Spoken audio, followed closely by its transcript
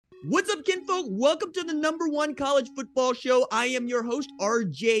What's up, kinfolk? Welcome to the #1 college football show. I am your host,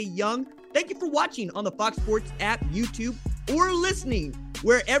 RJ Young. Thank you for watching on the Fox Sports app, YouTube, or listening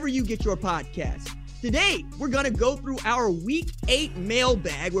wherever you get your podcasts. Today, we're going to go through our Week 8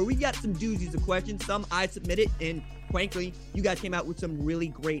 mailbag, where we got some doozies of questions. Some I submitted, and frankly, you guys came out with some really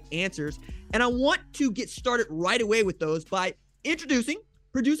great answers. And I want to get started right away with those by introducing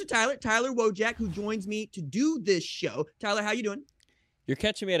producer Tyler Wojak, who joins me to do this show. Tyler, how you doing? You're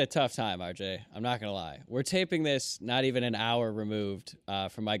catching me at a tough time, RJ. I'm not going to lie. We're taping this not even an hour removed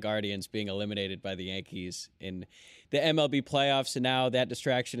from my Guardians being eliminated by the Yankees in the MLB playoffs, and now that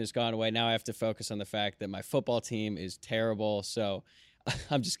distraction has gone away. Now I have to focus on the fact that my football team is terrible, so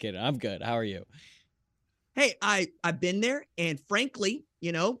I'm just kidding. I'm good. How are you? Hey, I've been there, and frankly,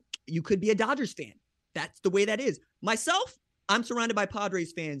 you could be a Dodgers fan. That's the way that is. Myself, I'm surrounded by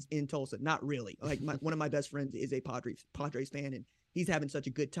Padres fans in Tulsa. Not really. One of my best friends is a Padres fan, and he's having such a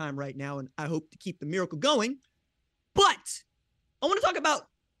good time right now, and I hope to keep the miracle going. But I want to talk about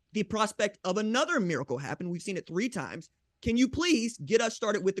the prospect of another miracle happen. We've seen it 3 times. Can you please get us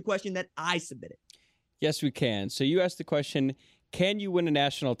started with the question that I submitted? Yes, we can. So you asked the question, can you win a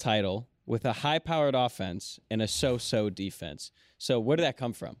national title with a high-powered offense and a so-so defense? So where did that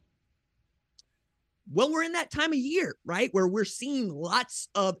come from? Well, we're in that time of year, right, where we're seeing lots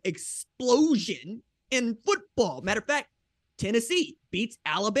of explosion in football. Matter of fact, Tennessee beats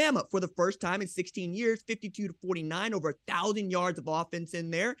Alabama for the first time in 16 years, 52-49, over 1,000 yards of offense in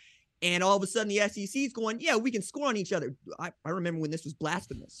there. And all of a sudden, the SEC is going, yeah, we can score on each other. I remember when this was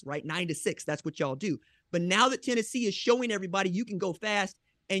blasphemous, right? 9-6, that's what y'all do. But now that Tennessee is showing everybody you can go fast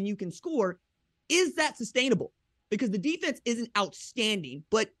and you can score, is that sustainable? Because the defense isn't outstanding,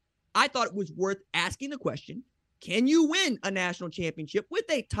 but I thought it was worth asking the question, can you win a national championship with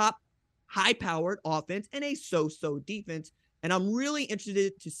a top high-powered offense and a so-so defense? And I'm really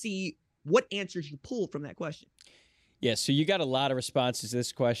interested to see what answers you pull from that question. Yeah, so you got a lot of responses to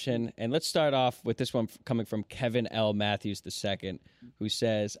this question. And let's start off with this one coming from Kevin L. Matthews II, who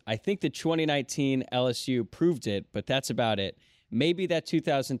says, I think the 2019 LSU proved it, but that's about it. Maybe that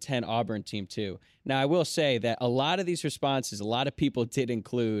 2010 Auburn team too. Now, I will say that a lot of these responses, a lot of people did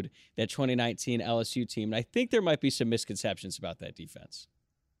include that 2019 LSU team. And I think there might be some misconceptions about that defense.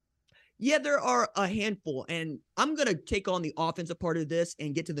 Yeah, there are a handful, and I'm going to take on the offensive part of this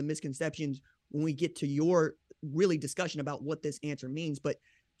and get to the misconceptions when we get to your really discussion about what this answer means. But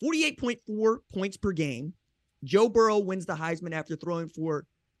 48.4 points per game. Joe Burrow wins the Heisman after throwing for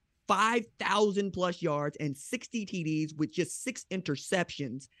 5,000 plus yards and 60 TDs with just 6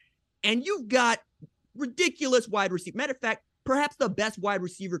 interceptions. And you've got ridiculous wide receiver. Matter of fact, perhaps the best wide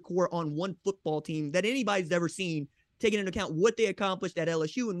receiver core on one football team that anybody's ever seen, taking into account what they accomplished at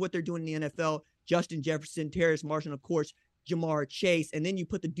LSU and what they're doing in the NFL. Justin Jefferson, Terrace Marshall, and of course, Jamar Chase. And then you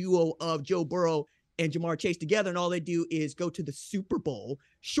put the duo of Joe Burrow and Jamar Chase together, and all they do is go to the Super Bowl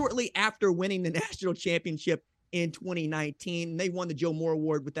shortly after winning the national championship in 2019. They won the Joe Moore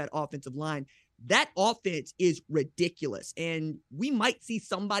Award with that offensive line. That offense is ridiculous, and we might see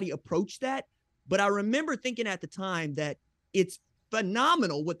somebody approach that. But I remember thinking at the time that it's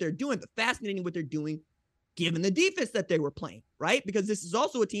phenomenal what they're doing, but fascinating what they're doing, given the defense that they were playing, right? Because this is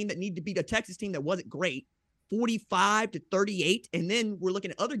also a team that needed to beat a Texas team that wasn't great, 45-38. And then we're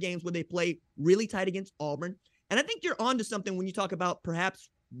looking at other games where they play really tight against Auburn. And I think you're onto something when you talk about perhaps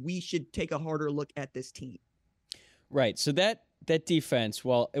we should take a harder look at this team. Right. So that defense,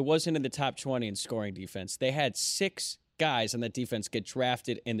 well, it wasn't in the top 20 in scoring defense. They had 6 guys on that defense get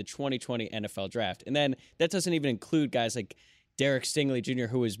drafted in the 2020 NFL draft. And then that doesn't even include guys like Derek Stingley Jr.,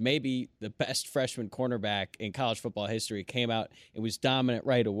 who was maybe the best freshman cornerback in college football history, came out and was dominant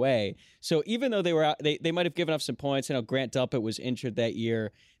right away. So even though they were out, they might have given up some points. I know Grant Delpit was injured that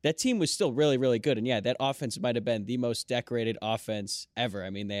year. That team was still really, really good. And yeah, that offense might have been the most decorated offense ever.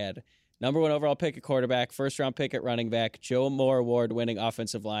 I mean, they had #1 overall pick at quarterback, first-round pick at running back, Joe Moore Award-winning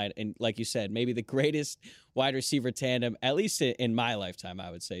offensive line, and like you said, maybe the greatest wide receiver tandem, at least in my lifetime,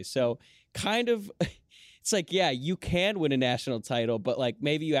 I would say. So kind of, it's like, yeah, you can win a national title, but like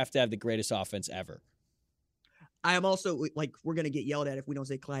maybe you have to have the greatest offense ever. I am also, like, we're going to get yelled at if we don't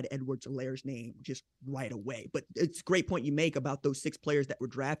say Clyde Edwards-Helaire's name just right away. But it's a great point you make about those 6 players that were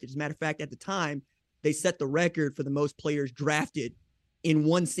drafted. As a matter of fact, at the time, they set the record for the most players drafted in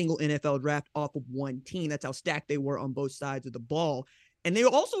one single NFL draft off of one team. That's how stacked they were on both sides of the ball. And they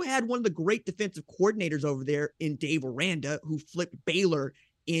also had one of the great defensive coordinators over there in Dave Aranda, who flipped Baylor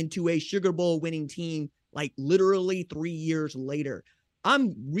into a Sugar Bowl winning team like literally 3 years later.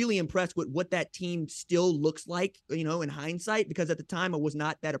 I'm really impressed with what that team still looks like, in hindsight, because at the time I was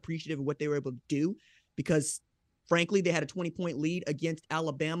not that appreciative of what they were able to do, because frankly, they had a 20-point lead against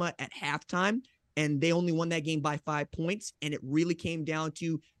Alabama at halftime, and they only won that game by 5 points. And it really came down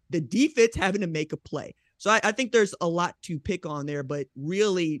to the defense having to make a play. So I think there's a lot to pick on there, but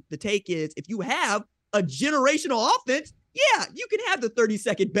really the take is if you have a generational offense, yeah, you can have the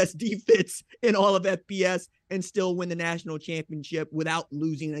 32nd best defense in all of FBS and still win the national championship without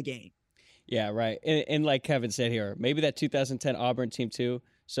losing a game. Yeah, right. And like Kevin said here, maybe that 2010 Auburn team too.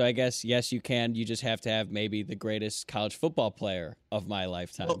 So I guess, yes, you can. You just have to have maybe the greatest college football player of my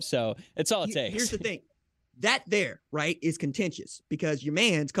lifetime. Well, so it's all it takes. Here's the thing. That there, right, is contentious because your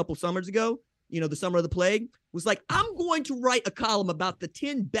man's a couple summers ago, the summer of the plague, was like, I'm going to write a column about the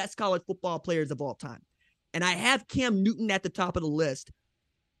 10 best college football players of all time. And I have Cam Newton at the top of the list.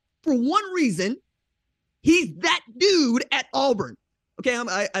 For one reason, he's that dude at Auburn. Okay,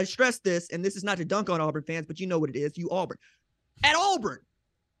 I stress this, and this is not to dunk on Auburn fans, but you know what it is, you Auburn. At Auburn,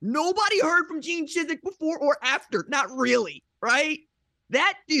 nobody heard from Gene Chizik before or after. Not really, right?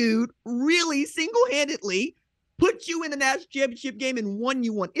 That dude really single-handedly put you in the national championship game and won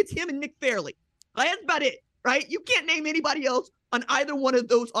you one. It's him and Nick Fairley. That's about it, right? You can't name anybody else on either one of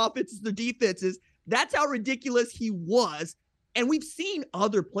those offenses or defenses. That's how ridiculous he was. And we've seen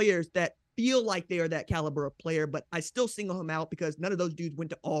other players that feel like they are that caliber of player, but I still single him out because none of those dudes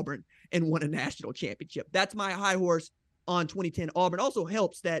went to Auburn and won a national championship. That's my high horse on 2010 Auburn. Also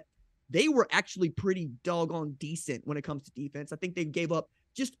helps that they were actually pretty doggone decent when it comes to defense. I think they gave up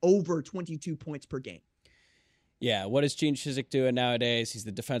just over 22 points per game. Yeah, what is Gene Chizik doing nowadays? He's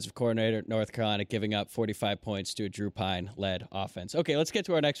the defensive coordinator at North Carolina, giving up 45 points to a Drew Pine-led offense. Okay, let's get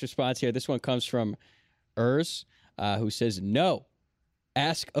to our next response here. This one comes from Urs, who says, no,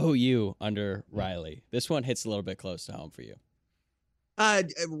 ask OU under Riley. This one hits a little bit close to home for you.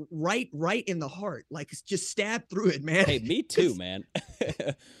 Right in the heart. Like, just stab through it, man. Hey, me too, man.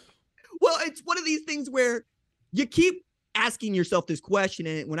 Well, it's one of these things where you keep asking yourself this question.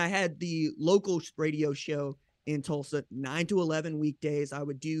 And when I had the local radio show in Tulsa, 9 to 11 weekdays, I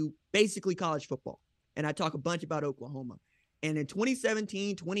would do basically college football. And I talk a bunch about Oklahoma. And in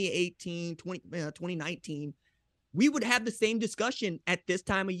 2017, 2018, 2019, we would have the same discussion at this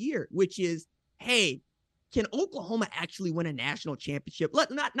time of year, which is, hey, can Oklahoma actually win a national championship?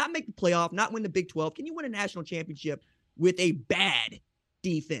 Not make the playoff, not win the Big 12. Can you win a national championship with a bad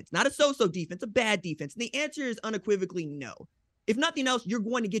defense? Not a so-so defense, a bad defense. And the answer is unequivocally no. If nothing else, you're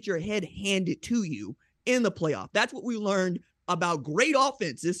going to get your head handed to you in the playoff. That's what we learned about great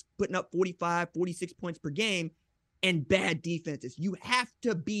offenses, putting up 45, 46 points per game, and bad defenses. You have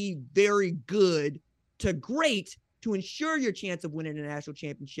to be very good to great to ensure your chance of winning a national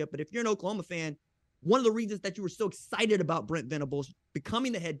championship. But if you're an Oklahoma fan, one of the reasons that you were so excited about Brent Venables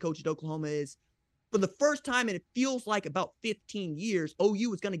becoming the head coach at Oklahoma is for the first time, and it feels like about 15 years,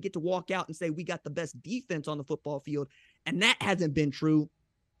 OU is going to get to walk out and say, we got the best defense on the football field. And that hasn't been true,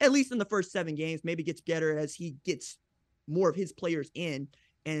 at least in the first 7 games. Maybe it gets better as he gets more of his players in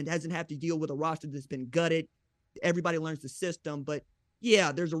and doesn't have to deal with a roster that's been gutted. Everybody learns the system. But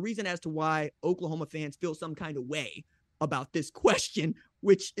yeah, there's a reason as to why Oklahoma fans feel some kind of way about this question,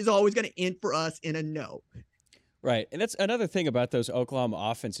 which is always going to end for us in a no. Right. And that's another thing about those Oklahoma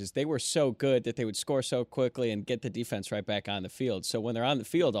offenses. They were so good that they would score so quickly and get the defense right back on the field. So when they're on the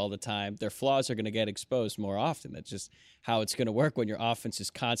field all the time, their flaws are going to get exposed more often. That's just how it's going to work when your offense is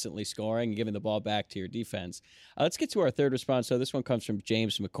constantly scoring and giving the ball back to your defense. Let's get to our third response. So this one comes from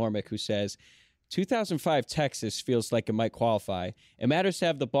James McCormick, who says, 2005 Texas feels like it might qualify. It matters to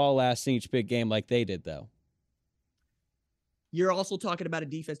have the ball last in each big game like they did, though. You're also talking about a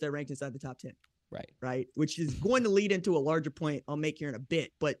defense that ranked inside the top 10. Right. Which is going to lead into a larger point I'll make here in a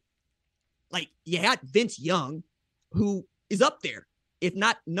bit. But like, you had Vince Young, who is up there, if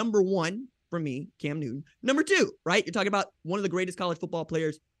not number one for me, Cam Newton. Number 2, right? You're talking about one of the greatest college football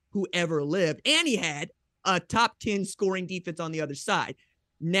players who ever lived. And he had a top 10 scoring defense on the other side.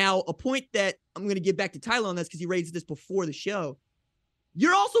 Now, a point that I'm going to give back to Tyler on this because he raised this before the show.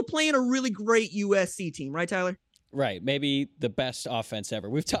 You're also playing a really great USC team, right, Tyler? Right, maybe the best offense ever.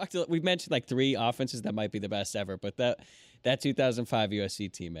 We've mentioned like 3 offenses that might be the best ever, but that 2005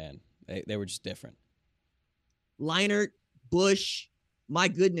 USC team, man, they were just different. Leinart, Bush, my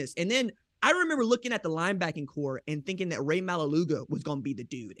goodness. And then I remember looking at the linebacking core and thinking that Ray Malaluga was going to be the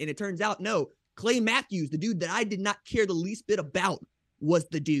dude. And it turns out, no, Clay Matthews, the dude that I did not care the least bit about, was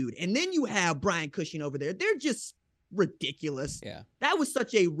the dude. And then you have Brian Cushing over there. They're just ridiculous. Yeah. That was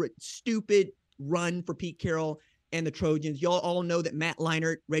such a stupid run for Pete Carroll and the Trojans. Y'all all know that Matt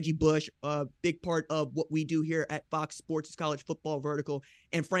Leinart, Reggie Bush, a big part of what we do here at Fox Sports is college football vertical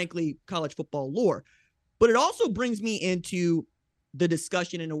and, frankly, college football lore. But it also brings me into the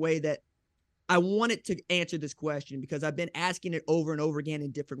discussion in a way that I wanted to answer this question because I've been asking it over and over again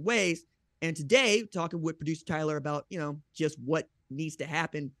in different ways. And today, talking with producer Tyler about, just what needs to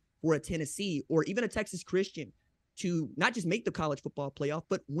happen for a Tennessee or even a Texas Christian to not just make the college football playoff,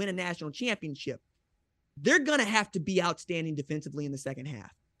 but win a national championship. They're going to have to be outstanding defensively in the second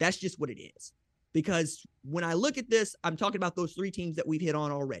half. That's just what it is. Because when I look at this, I'm talking about those three teams that we've hit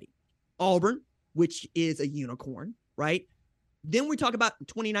on already. Auburn, which is a unicorn, right? Then we talk about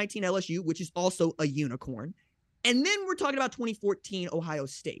 2019 LSU, which is also a unicorn. And then we're talking about 2014 Ohio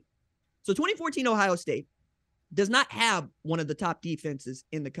State. So 2014 Ohio State does not have one of the top defenses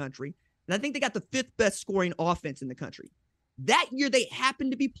in the country. And I think they got the fifth best scoring offense in the country. That year, they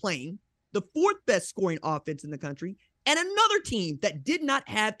happened to be playing the fourth best scoring offense in the country and another team that did not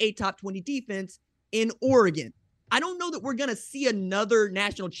have a top 20 defense in Oregon. I don't know that we're going to see another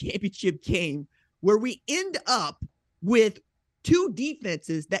national championship game where we end up with two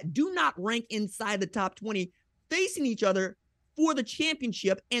defenses that do not rank inside the top 20 facing each other for the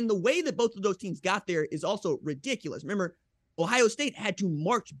championship. And the way that both of those teams got there is also ridiculous. Remember, Ohio State had to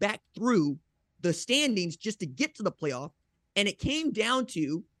march back through the standings just to get to the playoff. And it came down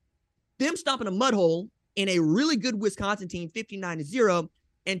to them stomping a mud hole in a really good Wisconsin team, 59-0,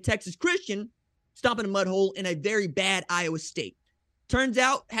 and Texas Christian stomping a mud hole in a very bad Iowa State. Turns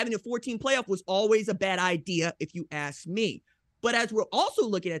out having a 14 playoff was always a bad idea, if you ask me. But as we're also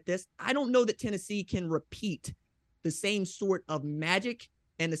looking at this, I don't know that Tennessee can repeat the same sort of magic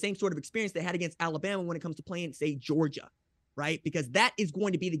and the same sort of experience they had against Alabama when it comes to playing, say, Georgia, right? Because that is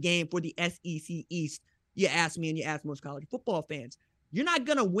going to be the game for the SEC East. You ask me and you ask most college football fans. You're not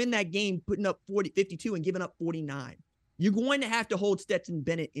going to win that game putting up 52 and giving up 49. You're going to have to hold Stetson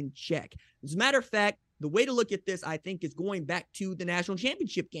Bennett in check. As a matter of fact, the way to look at this, I think, is going back to the national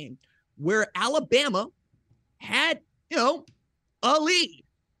championship game where Alabama had, a lead.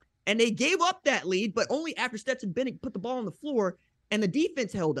 And they gave up that lead, but only after Stetson Bennett put the ball on the floor and the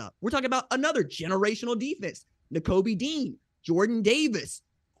defense held up. We're talking about another generational defense. Nakobe Dean, Jordan Davis,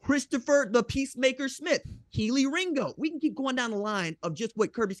 Christopher the Peacemaker Smith, Keely Ringo. We can keep going down the line of just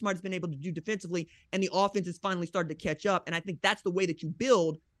what Kirby Smart has been able to do defensively, and the offense has finally started to catch up. And I think that's the way that you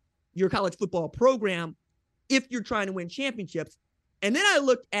build your college football program if you're trying to win championships. And then I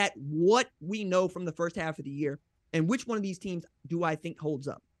looked at what we know from the first half of the year and which one of these teams do I think holds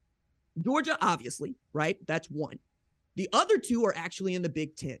up. Georgia, obviously, right? That's one. The other two are actually in the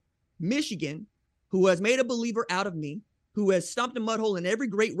Big Ten. Michigan, who has made a believer out of me, who has stomped a mud hole in every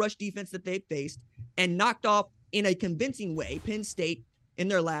great rush defense that they've faced and knocked off in a convincing way Penn State in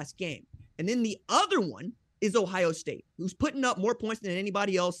their last game. And then the other one is Ohio State, who's putting up more points than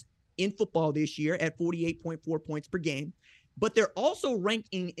anybody else in football this year at 48.4 points per game. But they're also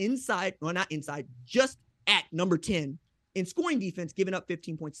ranking just at number 10 in scoring defense, giving up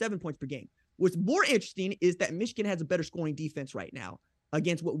 15.7 points per game. What's more interesting is that Michigan has a better scoring defense right now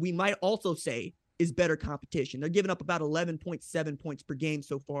against what we might also say is better competition. They're giving up about 11.7 points per game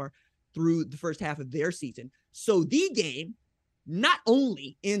so far through the first half of their season. So the game not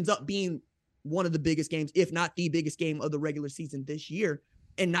only ends up being one of the biggest games, if not the biggest game of the regular season this year,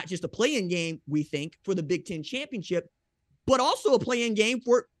 and not just a play-in game, we think, for the Big Ten championship, but also a play-in game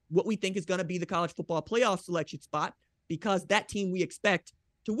for what we think is going to be the college football playoff selection spot, because that team we expect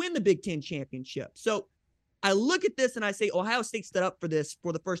to win the Big Ten championship. So I look at this and I say Ohio State stood up for this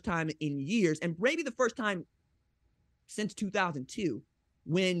for the first time in years, and maybe the first time since 2002,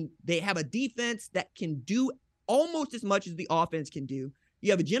 when they have a defense that can do almost as much as the offense can do.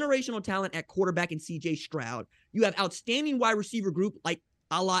 You have a generational talent at quarterback in C.J. Stroud. You have outstanding wide receiver group like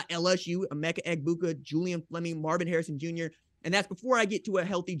a la LSU, Emeka Egbuka, Julian Fleming, Marvin Harrison Jr., and that's before I get to a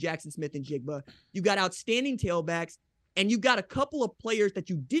healthy Jackson Smith and Jigba. You've got outstanding tailbacks, and you've got a couple of players that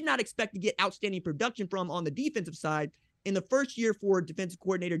you did not expect to get outstanding production from on the defensive side in the first year for defensive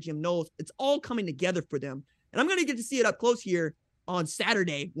coordinator Jim Knowles. It's all coming together for them. And I'm going to get to see it up close here on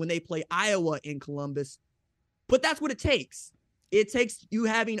Saturday when they play Iowa in Columbus. But that's what it takes. It takes you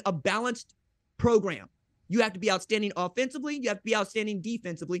having a balanced program. You have to be outstanding offensively. You have to be outstanding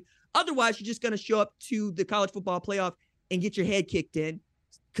defensively. Otherwise, you're just going to show up to the college football playoff and get your head kicked in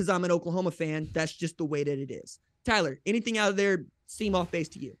because I'm an Oklahoma fan. That's just the way that it is. Tyler, anything out of there seem off base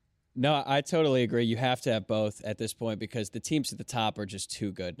to you? No, I totally agree. You have to have both at this point because the teams at the top are just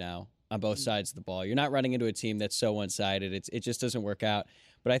too good now on both sides of the ball. You're not running into a team that's so one-sided. It just doesn't work out.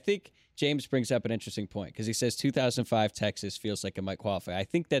 But I think James brings up an interesting point because he says 2005 Texas feels like it might qualify. I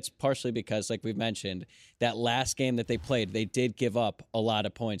think that's partially because, like we've mentioned, that last game that they played, they did give up a lot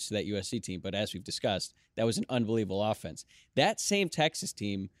of points to that USC team. But as we've discussed, that was an unbelievable offense. That same Texas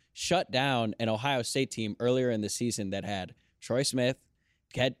team shut down an Ohio State team earlier in the season that had Troy Smith,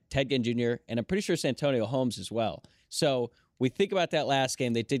 Ted Ginn Jr., and I'm pretty sure Santonio Holmes as well. So we think about that last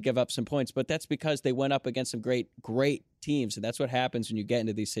game. They did give up some points, but that's because they went up against some great teams, and that's what happens when you get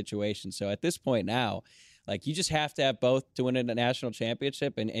into these situations. So at this point now, like, you just have to have both to win a national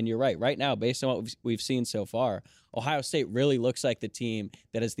championship, and you're right. Right now, based on what we've seen so far, Ohio State really looks like the team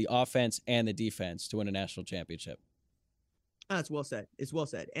that has the offense and the defense to win a national championship. That's well said. It's well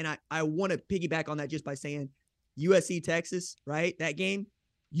said. And I want to piggyback on that just by saying USC, Texas, right? That game,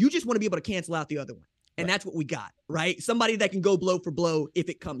 you just want to be able to cancel out the other one. And that's what we got, right? Somebody that can go blow for blow if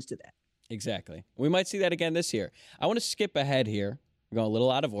it comes to that. Exactly. We might see that again this year. I want to skip ahead here. We're going a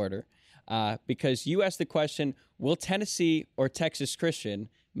little out of order because you asked the question, will Tennessee or Texas Christian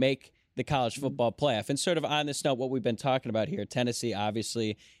make the college football playoff? And sort of on this note, what we've been talking about here, Tennessee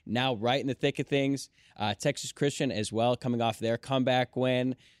obviously now right in the thick of things. Texas Christian as well, coming off their comeback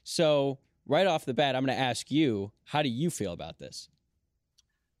win. So right off the bat, I'm going to ask you, how do you feel about this?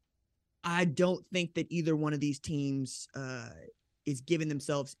 I don't think that either one of these teams is giving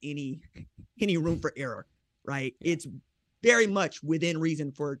themselves any room for error, right? Yeah. It's very much within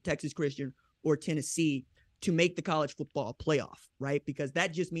reason for Texas Christian or Tennessee to make the college football playoff, right? Because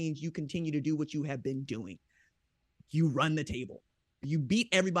that just means you continue to do what you have been doing. You run the table. You beat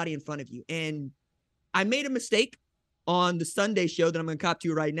everybody in front of you. And I made a mistake on the Sunday show that I'm going to cop to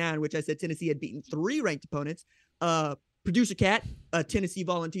you right now, in which I said Tennessee had beaten 3 ranked opponents. Producer Cat, a Tennessee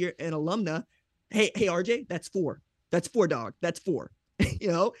volunteer and alumna. Hey, RJ, that's 4. That's 4, dog. That's 4.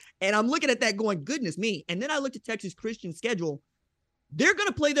 And I'm looking at that going, goodness me. And then I looked at Texas Christian's schedule. They're going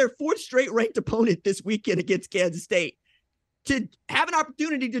to play their 4th straight ranked opponent this weekend against Kansas State to have an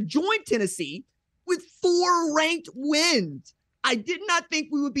opportunity to join Tennessee with 4 ranked wins. I did not think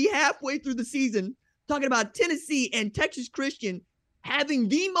we would be halfway through the season talking about Tennessee and Texas Christian having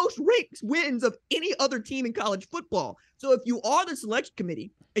the most ranked wins of any other team in college football. So if you are the selection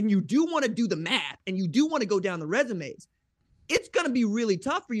committee and you do want to do the math and you do want to go down the resumes, it's going to be really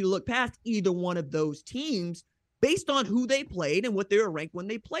tough for you to look past either one of those teams based on who they played and what they were ranked when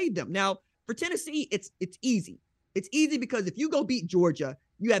they played them. Now, for Tennessee, it's easy. It's easy because if you go beat Georgia,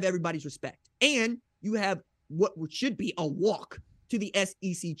 you have everybody's respect. And you have what should be a walk to the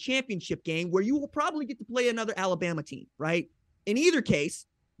SEC championship game where you will probably get to play another Alabama team, right? In either case,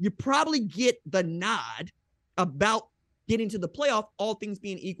 you probably get the nod about getting to the playoff, all things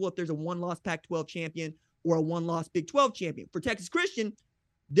being equal, if there's a 1-loss Pac-12 champion or a 1-loss Big 12 champion. For Texas Christian,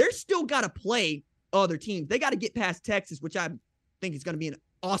 they're still got to play other teams. They got to get past Texas, which I think is going to be an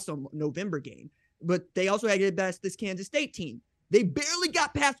awesome November game. But they also had to get past this Kansas State team. They barely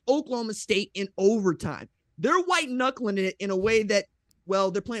got past Oklahoma State in overtime. They're white-knuckling it in a way that,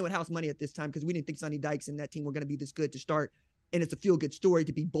 well, they're playing with house money at this time because we didn't think Sonny Dykes and that team were going to be this good to start. And it's a feel-good story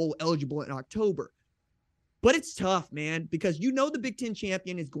to be bowl eligible in October. But it's tough, man, because you know the Big Ten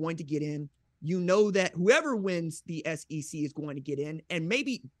champion is going to get in. You know that whoever wins the SEC is going to get in. And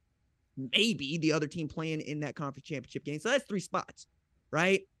maybe the other team playing in that conference championship game. So that's 3 spots,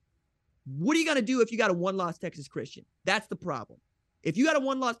 right? What are you going to do if you got a 1-loss Texas Christian? That's the problem. If you got a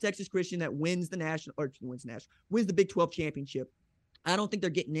 1-loss Texas Christian that wins the Big 12 championship, I don't think they're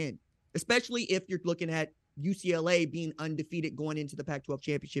getting in, especially if you're looking at UCLA being undefeated going into the Pac-12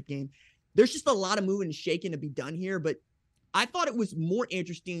 championship game. There's just a lot of moving and shaking to be done here, but I thought it was more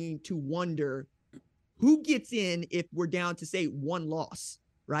interesting to wonder who gets in if we're down to, say, 1 loss,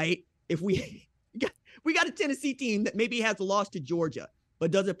 right? If we got a Tennessee team that maybe has a loss to Georgia,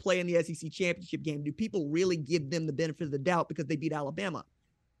 but doesn't play in the SEC championship game, do people really give them the benefit of the doubt because they beat Alabama?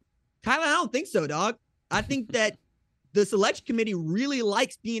 Tyler, I don't think so, dog. I think that the selection committee really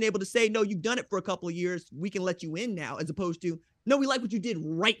likes being able to say, no, you've done it for a couple of years. We can let you in now, as opposed to, no, we like what you did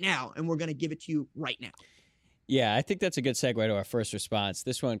right now, and we're going to give it to you right now. Yeah, I think that's a good segue to our first response.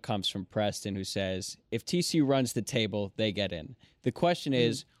 This one comes from Preston, who says, if TCU runs the table, they get in. The question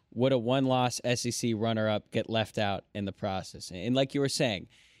is, would a 1-loss SEC runner-up get left out in the process? And like you were saying,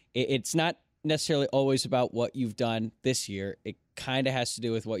 it's not necessarily always about what you've done this year. It kind of has to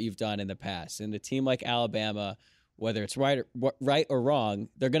do with what you've done in the past. And a team like Alabama, whether it's right or wrong,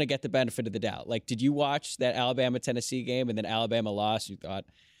 they're going to get the benefit of the doubt. Like, did you watch that Alabama-Tennessee game and then Alabama lost? You thought,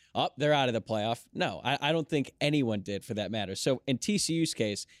 oh, they're out of the playoff. No, I don't think anyone did for that matter. So in TCU's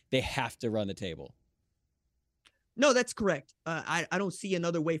case, they have to run the table. No, that's correct. I don't see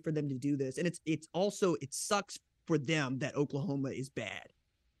another way for them to do this. And it's also, it sucks for them that Oklahoma is bad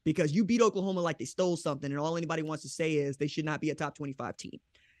because you beat Oklahoma like they stole something. And all anybody wants to say is they should not be a top 25 team.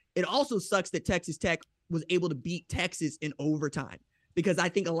 It also sucks that Texas Tech was able to beat Texas in overtime because I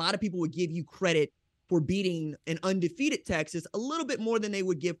think a lot of people would give you credit for beating an undefeated Texas a little bit more than they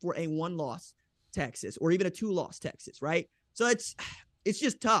would give for a 1-loss Texas or even a 2-loss Texas, right? So It's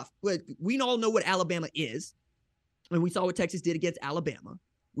just tough. But we all know what Alabama is. And we saw what Texas did against Alabama.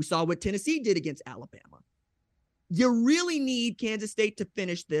 We saw what Tennessee did against Alabama. You really need Kansas State to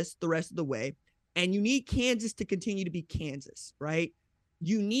finish this the rest of the way. And you need Kansas to continue to be Kansas, right?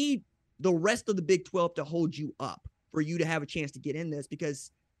 You need the rest of the Big 12 to hold you up for you to have a chance to get in this.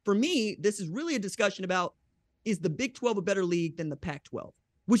 Because for me, this is really a discussion about, is the Big 12 a better league than the Pac-12?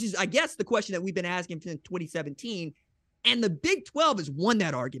 Which is, I guess, the question that we've been asking since 2017. And the Big 12 has won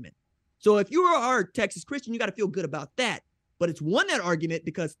that argument. So if you are Texas Christian, you got to feel good about that. But it's won that argument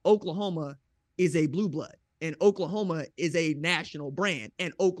because Oklahoma is a blue blood and Oklahoma is a national brand.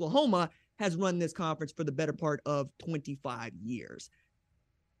 And Oklahoma has run this conference for the better part of 25 years.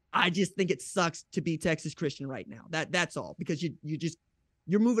 I just think it sucks to be Texas Christian right now. That's all, because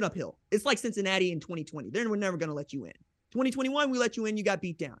you're moving uphill. It's like Cincinnati in 2020. We're never going to let you in. 2021, we let you in, you got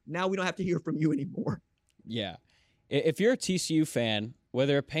beat down. Now we don't have to hear from you anymore. Yeah. If you're a TCU fan,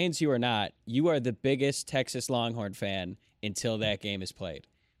 whether it pains you or not, you are the biggest Texas Longhorn fan until that game is played,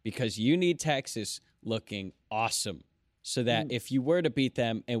 because you need Texas looking awesome so that if you were to beat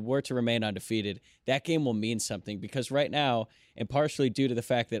them and were to remain undefeated, that game will mean something. Because right now, and partially due to the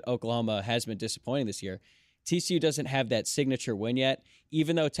fact that Oklahoma has been disappointing this year, TCU doesn't have that signature win yet.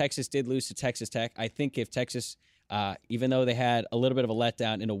 Even though Texas did lose to Texas Tech, I think if Texas, even though they had a little bit of a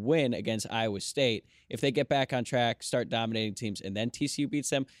letdown in a win against Iowa State, if they get back on track, start dominating teams, and then TCU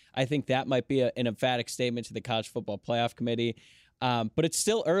beats them, I think that might be an emphatic statement to the College Football Playoff Committee. But it's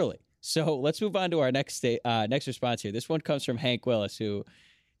still early. So let's move on to our next response here. This one comes from Hank Willis, who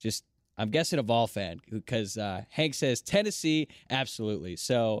just, I'm guessing, a Vol fan, because Hank says Tennessee, absolutely.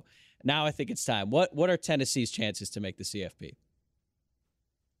 So now I think it's time. What are Tennessee's chances to make the CFP?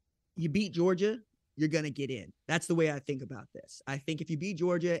 You beat Georgia, you're going to get in. That's the way I think about this. I think if you beat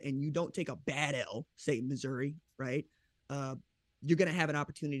Georgia and you don't take a bad L, say Missouri, right, you're going to have an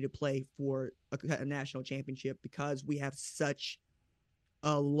opportunity to play for a national championship, because we have such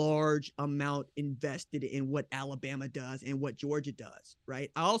a large amount invested in what Alabama does and what Georgia does,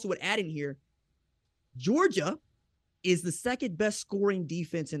 right? I also would add in here, Georgia is the second best scoring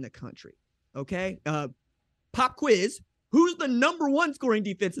defense in the country, okay? Pop quiz, who's the number one scoring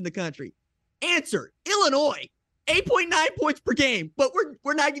defense in the country? Answer, Illinois, 8.9 points per game. But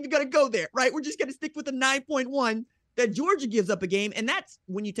we're not even going to go there, right? We're just going to stick with the 9.1 that Georgia gives up a game. And that's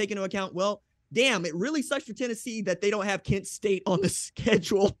when you take into account, well, damn, it really sucks for Tennessee that they don't have Kent State on the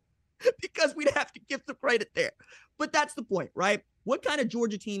schedule, because we'd have to give some credit there. But that's the point, right? What kind of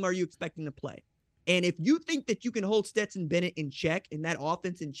Georgia team are you expecting to play? And if you think that you can hold Stetson Bennett in check and that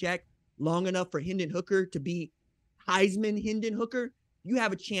offense in check long enough for Hendon Hooker to be Heisman Hendon Hooker, you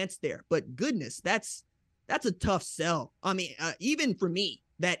have a chance there. But goodness, that's a tough sell. I mean, even for me,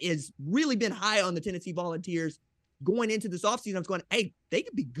 that has really been high on the Tennessee Volunteers going into this offseason. I was going, hey, they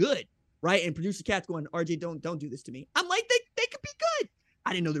could be good, right? And producer Cat's going, RJ, don't do this to me. I'm like, they could be good.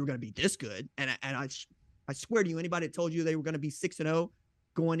 I didn't know they were going to be this good. And I swear to you, anybody that told you they were going to be 6-0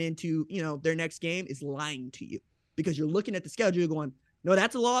 going into, their next game is lying to you, because you're looking at the schedule, you're going, no,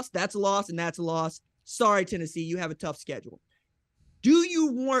 that's a loss, and that's a loss. Sorry, Tennessee, you have a tough schedule. Do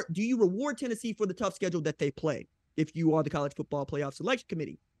you reward Tennessee for the tough schedule that they play if you are the College Football Playoff Selection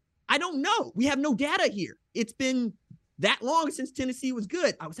Committee? I don't know. We have no data here. It's been that long since Tennessee was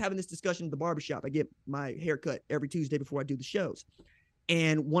good. I was having this discussion at the barbershop. I get my hair cut every Tuesday before I do the shows.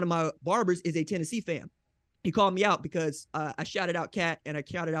 And one of my barbers is a Tennessee fan. He called me out because I shouted out Cat and I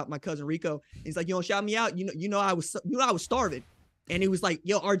shouted out my cousin Rico. He's like, you don't shout me out. I was starving. And he was like,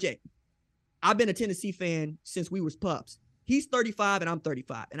 yo, RJ, I've been a Tennessee fan since we was pups. He's 35 and I'm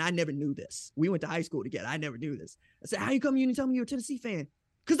 35. And I never knew this. We went to high school together. I never knew this. I said, how you come you didn't tell me you're a Tennessee fan?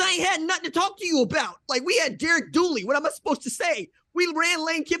 Because I ain't had nothing to talk to you about. Like, we had Derek Dooley. What am I supposed to say? We ran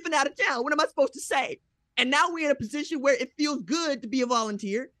Lane Kiffin out of town. What am I supposed to say? And now we're in a position where it feels good to be a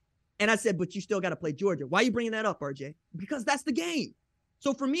Volunteer. And I said, but you still got to play Georgia. Why are you bringing that up, RJ? Because that's the game.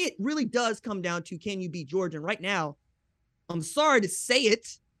 So for me, it really does come down to, can you beat Georgia? And right now, I'm sorry to say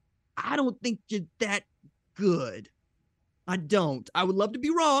it, I don't think you're that good. I don't. I would love to be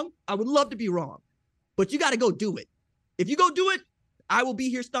wrong. But you got to go do it. If you go do it, I will be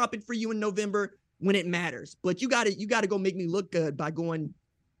here stomping for you in November when it matters. But you got to go make me look good by going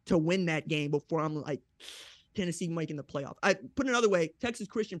to win that game before I'm like, Tennessee making the playoff. I put it another way, Texas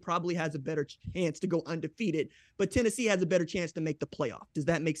Christian probably has a better chance to go undefeated, but Tennessee has a better chance to make the playoff. Does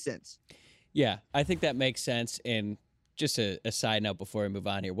that make sense? Yeah, I think that makes sense. And just a side note before we move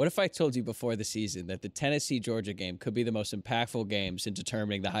on here, what if I told you before the season that the Tennessee-Georgia game could be the most impactful games in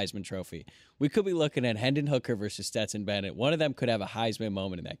determining the Heisman Trophy? We could be looking at Hendon Hooker versus Stetson Bennett. One of them could have a Heisman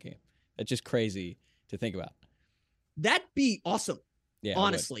moment in that game. That's just crazy to think about. That'd be awesome. Yeah, I would.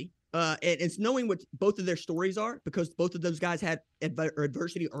 honestly. And it's knowing what both of their stories are, because both of those guys had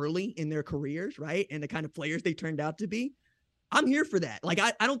adversity early in their careers, right? And the kind of players they turned out to be. I'm here for that. Like,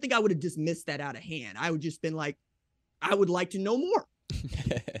 I don't think I would have dismissed that out of hand. I would just been like, I would like to know more.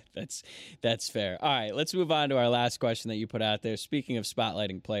 That's fair. All right, let's move on to our last question that you put out there. Speaking of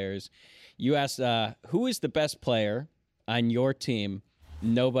spotlighting players, you asked who is the best player on your team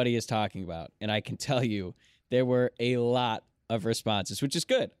nobody is talking about, and I can tell you there were a lot of responses, which is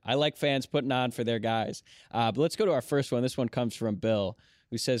good. I like fans putting on for their guys. But let's go to our first one. This one comes from Bill,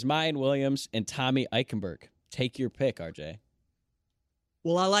 who says Mayan Williams and Tommy Eichenberg. Take your pick, RJ.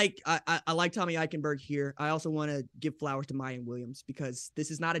 Well, I like Tommy Eichenberg here. I also want to give flowers to Mayan Williams, because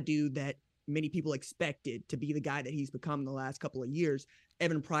this is not a dude that many people expected to be the guy that he's become in the last couple of years.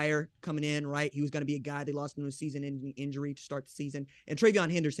 Evan Pryor coming in, right? He was going to be a guy they lost into a season-ending injury to start the season. And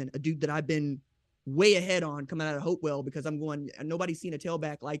Travion Henderson, a dude that I've been way ahead on coming out of Hopewell, because I'm going, nobody's seen a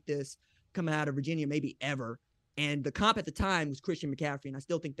tailback like this coming out of Virginia, maybe ever. And the comp at the time was Christian McCaffrey, and I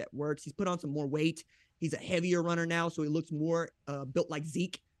still think that works. He's put on some more weight. He's a heavier runner now, so he looks more built like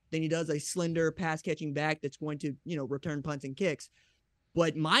Zeke than he does a slender pass-catching back that's going to, return punts and kicks.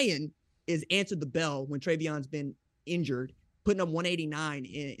 But Mayan is answered the bell when Travion's been injured, putting up 189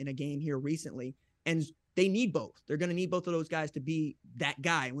 in a game here recently. And they need both. They're going to need both of those guys to be that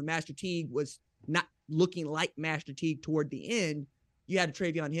guy. And when Master Teague was not looking like Master Teague toward the end, you had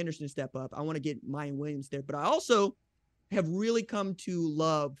Travion Henderson step up. I want to get Mayan Williams there. But I also have really come to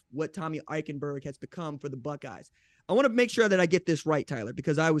love what Tommy Eichenberg has become for the Buckeyes. I want to make sure that I get this right, Tyler,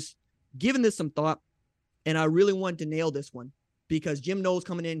 because I was giving this some thought, and I really wanted to nail this one, because Jim Knowles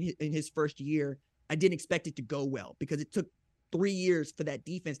coming in his first year, I didn't expect it to go well, because it took 3 years for that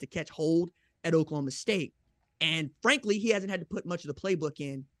defense to catch hold at Oklahoma State. And frankly, he hasn't had to put much of the playbook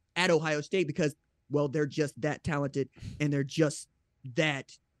in at Ohio State because, well, they're just that talented and they're just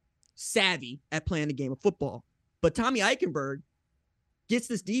that savvy at playing the game of football. But Tommy Eichenberg gets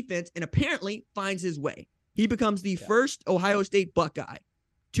this defense and apparently finds his way. He becomes the first Ohio State Buckeye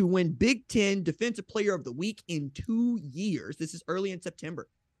to win Big Ten Defensive Player of the Week in 2 years. This is early in September.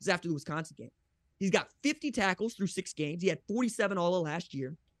 This is after the Wisconsin game. He's got 50 tackles through 6 games. He had 47 all of last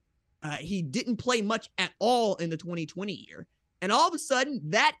year. He didn't play much at all in the 2020 year. And all of a sudden,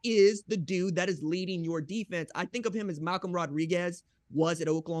 that is the dude that is leading your defense. I think of him as Malcolm Rodriguez was at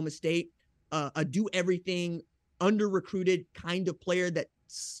Oklahoma State, a do-everything, under-recruited kind of player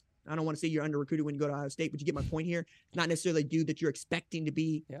that's, I don't want to say you're under-recruited when you go to Ohio State, but you get my point here. Not necessarily a dude that you're expecting to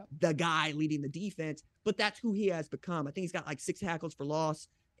be the guy leading the defense, but that's who he has become. I think he's got like 6 tackles for loss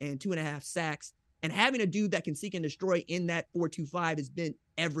and 2.5 sacks. And having a dude that can seek and destroy in that 4-2-5 has been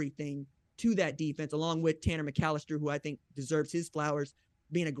everything to that defense, along with Tanner McAllister, who I think deserves his flowers,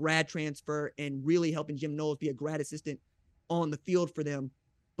 being a grad transfer and really helping Jim Knowles be a grad assistant on the field for them.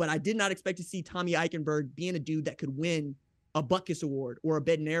 But I did not expect to see Tommy Eichenberg being a dude that could win a Butkus Award or a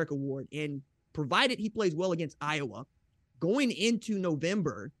Bednarik Award. And provided he plays well against Iowa, going into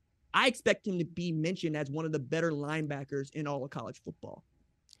November, I expect him to be mentioned as one of the better linebackers in all of college football.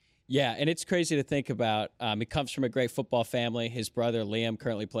 Yeah, and it's crazy to think about. He comes from a great football family. His brother, Liam,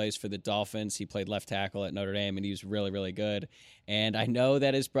 currently plays for the Dolphins. He played left tackle at Notre Dame, and he was really, really good. And I know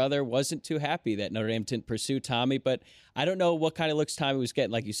that his brother wasn't too happy that Notre Dame didn't pursue Tommy, but I don't know what kind of looks Tommy was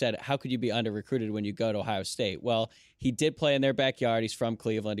getting. Like you said, how could you be under-recruited when you go to Ohio State? Well, he did play in their backyard. He's from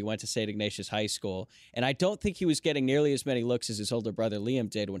Cleveland. He went to St. Ignatius High School. And I don't think he was getting nearly as many looks as his older brother, Liam,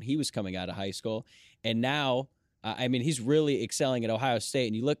 did when he was coming out of high school. And now, he's really excelling at Ohio State.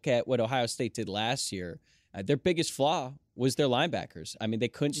 And you look at what Ohio State did last year, their biggest flaw was their linebackers. They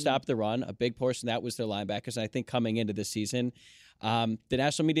couldn't stop the run. A big portion of that was their linebackers. And I think coming into this season, the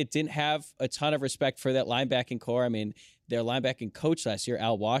national media didn't have a ton of respect for that linebacking core. Their linebacking coach last year,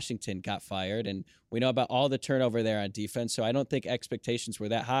 Al Washington, got fired. And we know about all the turnover there on defense. So I don't think expectations were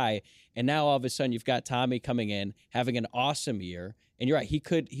that high. And now all of a sudden you've got Tommy coming in, having an awesome year. And you're right,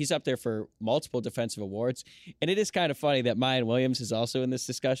 he's up there for multiple defensive awards. And it is kind of funny that Mayan Williams is also in this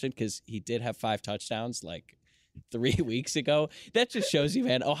discussion because he did have 5 touchdowns like 3 weeks ago. That just shows you,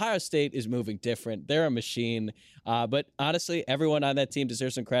 man, Ohio State is moving different. They're a machine. But honestly, everyone on that team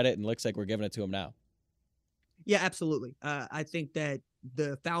deserves some credit, and looks like we're giving it to them now. Yeah, absolutely. I think that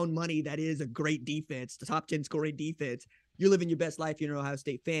the found money that is a great defense, the top 10 scoring defense, you're living your best life. You're an Ohio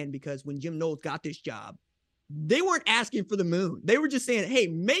State fan, because when Jim Knowles got this job, they weren't asking for the moon. They were just saying, hey,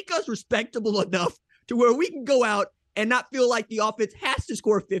 make us respectable enough to where we can go out and not feel like the offense has to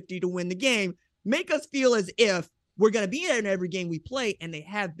score 50 to win the game. Make us feel as if we're going to be there in every game we play, and they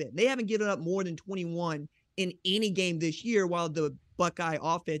have been. They haven't given up more than 21 in any game this year, while the Buckeye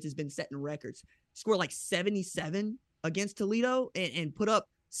offense has been setting records. Scored like 77 against Toledo and put up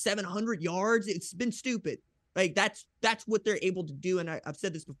 700 yards. It's been stupid. Like that's what they're able to do. And I've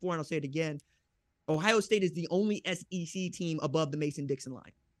said this before and I'll say it again. Ohio State is the only SEC team above the Mason-Dixon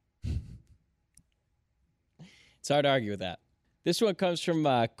line. It's hard to argue with that. This one comes from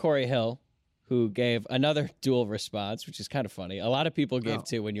Corey Hill, who gave another dual response, which is kind of funny. A lot of people gave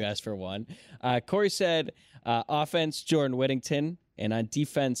two when you asked for one. Corey said, offense, Jordan Whittington, and on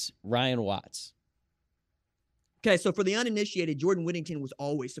defense, Ryan Watts. Okay, so for the uninitiated, Jordan Whittington was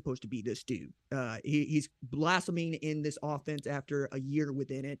always supposed to be this dude. He's blossoming in this offense after a year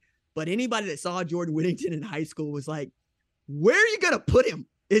within it. But anybody that saw Jordan Whittington in high school was like, where are you going to put him?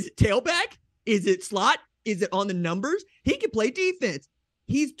 Is it tailback? Is it slot? Is it on the numbers? He can play defense.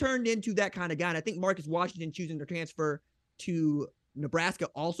 He's turned into that kind of guy. And I think Marcus Washington choosing to transfer to Nebraska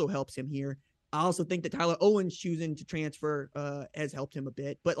also helps him here. I also think that Tyler Owens choosing to transfer has helped him a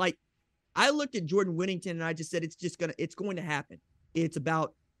bit. But like, I looked at Jordan Whittington and I just said, it's going to happen. It's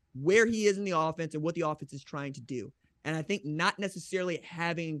about where he is in the offense and what the offense is trying to do. And I think not necessarily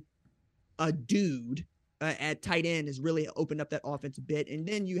having a dude at tight end has really opened up that offense a bit. And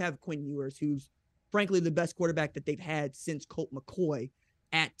then you have Quinn Ewers, who's frankly the best quarterback that they've had since Colt McCoy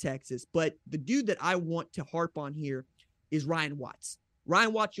at Texas. But the dude that I want to harp on here is Ryan Watts.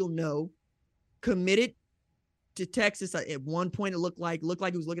 Ryan Watts, you'll know, committed to Texas. At one point, it looked like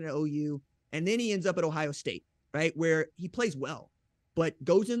he was looking at OU. And then he ends up at Ohio State, right, where he plays well, but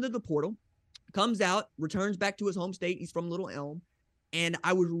goes into the portal, comes out, returns back to his home state. He's from Little Elm. And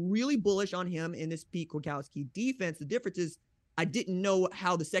I was really bullish on him in this Pete Kwiatkowski defense. The difference is I didn't know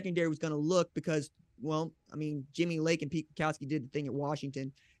how the secondary was going to look because, well, I mean, Jimmy Lake and Pete Kwiatkowski did the thing at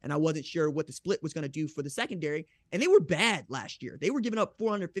Washington, and I wasn't sure what the split was going to do for the secondary. And they were bad last year. They were giving up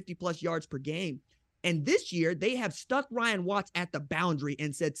 450-plus yards per game. And this year, they have stuck Ryan Watts at the boundary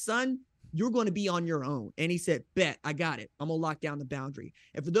and said, son, you're going to be on your own. And he said, bet, I got it. I'm going to lock down the boundary.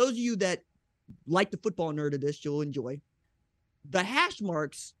 And for those of you that like the football nerd of this, you'll enjoy. The hash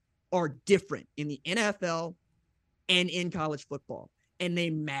marks are different in the NFL and in college football, and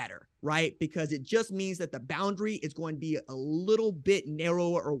they matter, right? Because it just means that the boundary is going to be a little bit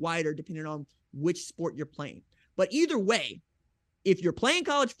narrower or wider depending on which sport you're playing. But either way, if you're playing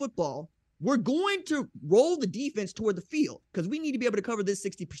college football, we're going to roll the defense toward the field because we need to be able to cover this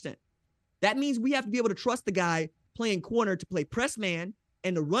 60%. That means we have to be able to trust the guy playing corner to play press man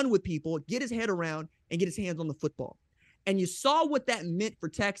and to run with people, get his head around, and get his hands on the football. And you saw what that meant for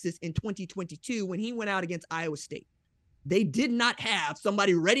Texas in 2022 when he went out against Iowa State. They did not have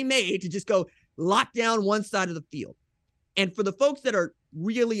somebody ready-made to just go lock down one side of the field. And for the folks that are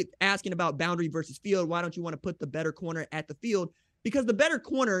really asking about boundary versus field, why don't you want to put the better corner at the field? Because the better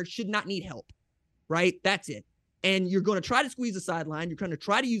corner should not need help, right? That's it. And you're going to try to squeeze the sideline. You're going to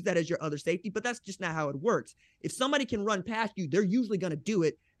try to use that as your other safety, but that's just not how it works. If somebody can run past you, they're usually going to do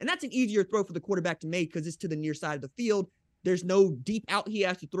it. And that's an easier throw for the quarterback to make because it's to the near side of the field. There's no deep out he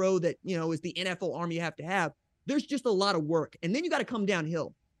has to throw that, is the NFL arm you have to have. There's just a lot of work. And then you got to come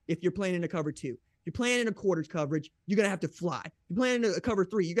downhill if you're playing in a cover 2. If you're playing in a quarters coverage, you're going to have to fly. If you're playing in a cover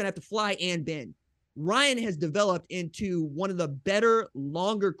 3, you're going to have to fly and bend. Ryan has developed into one of the better,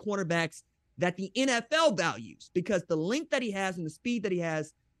 longer cornerbacks that the NFL values because the length that he has and the speed that he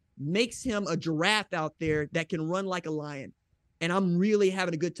has makes him a giraffe out there that can run like a lion. And I'm really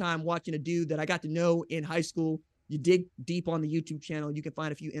having a good time watching a dude that I got to know in high school. You dig deep on the YouTube channel, you can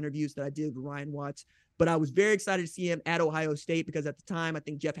find a few interviews that I did with Ryan Watts. But I was very excited to see him at Ohio State because at the time, I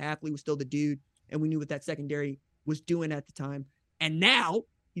think Jeff Hafley was still the dude, and we knew what that secondary was doing at the time. And now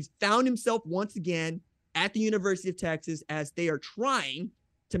he's found himself once again at the University of Texas as they are trying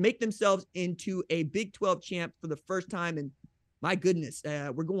to make themselves into a Big 12 champ for the first time. And my goodness,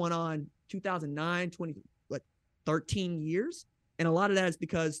 we're going on 2009, 13 years. And a lot of that is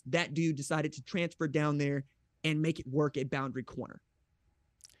because that dude decided to transfer down there and make it work at boundary corner.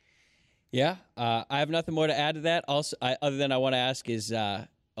 Yeah, I have nothing more to add to that. Also, other than I want to ask, is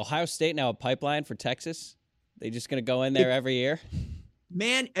Ohio State now a pipeline for Texas? They just going to go in there every year?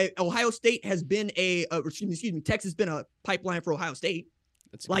 Man, Ohio State has been Texas has been a pipeline for Ohio State.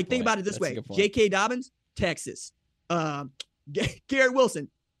 Think about it this way. J.K. Dobbins, Texas. Garrett Wilson,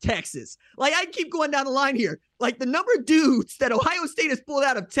 Texas. I keep going down the line here. The number of dudes that Ohio State has pulled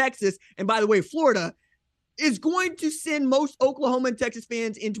out of Texas, and by the way, Florida, is going to send most Oklahoma and Texas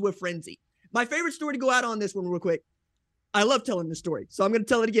fans into a frenzy. My favorite story to go out on this one real quick. I love telling this story, so I'm going to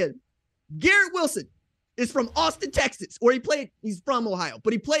tell it again. Garrett Wilson is from Austin, Texas, or he's from Ohio,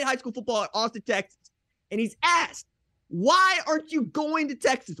 but he played high school football at Austin, Texas. And he's asked, why aren't you going to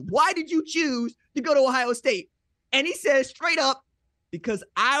Texas? Why did you choose to go to Ohio State? And he says straight up, because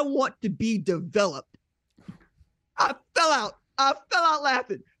I want to be developed. I fell out. I fell out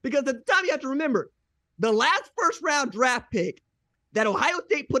laughing because at the time you have to remember the last first round draft pick that Ohio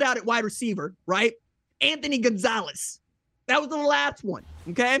State put out at wide receiver, right? Anthony Gonzalez. That was the last one,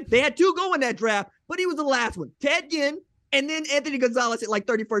 okay? They had 2 go in that draft, but he was the last one. Ted Ginn and then Anthony Gonzalez at like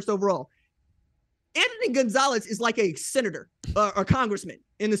 31st overall. Anthony Gonzalez is like a senator or congressman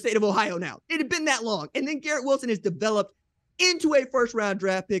in the state of Ohio now. It had been that long. And then Garrett Wilson has developed into a first-round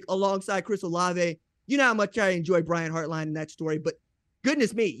draft pick alongside Chris Olave. You know how much I enjoy Brian Hartline in that story, but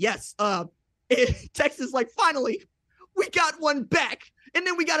goodness me, yes. Texas, like, finally, we got one back, and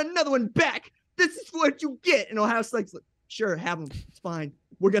then we got another one back. This is what you get. And Ohio State's like, sure, have them. It's fine.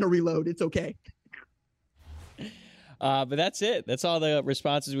 We're going to reload. It's okay. But that's it. That's all the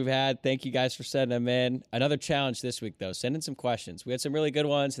responses we've had. Thank you guys for sending them in. Another challenge this week, though. Send in some questions. We had some really good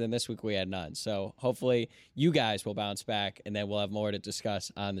ones, and then this week we had none. So hopefully you guys will bounce back, and then we'll have more to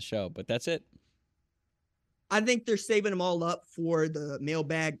discuss on the show. But that's it. I think they're saving them all up for the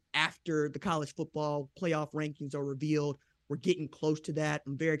mailbag after the college football playoff rankings are revealed. We're getting close to that.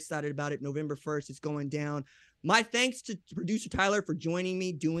 I'm very excited about it. November 1st, it's going down. My thanks to producer Tyler for joining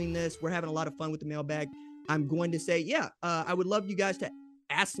me doing this. We're having a lot of fun with the mailbag. I'm going to say, I would love you guys to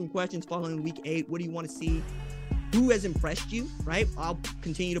ask some questions following week 8. What do you want to see? Who has impressed you, right? I'll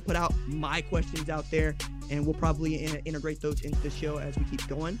continue to put out my questions out there, and we'll probably integrate those into the show as we keep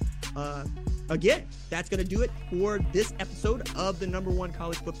going. Again, that's going to do it for this episode of the #1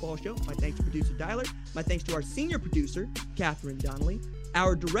 college football show. My thanks to producer Tyler. My thanks to our senior producer, Catherine Donnelly.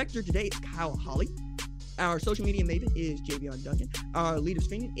 Our director today is Kyle Holly. Our social media maven is Javion Duncan. Our lead of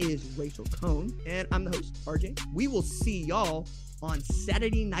streaming is Rachel Cohn. And I'm the host, RJ. We will see y'all on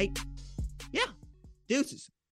Saturday night. Yeah, deuces.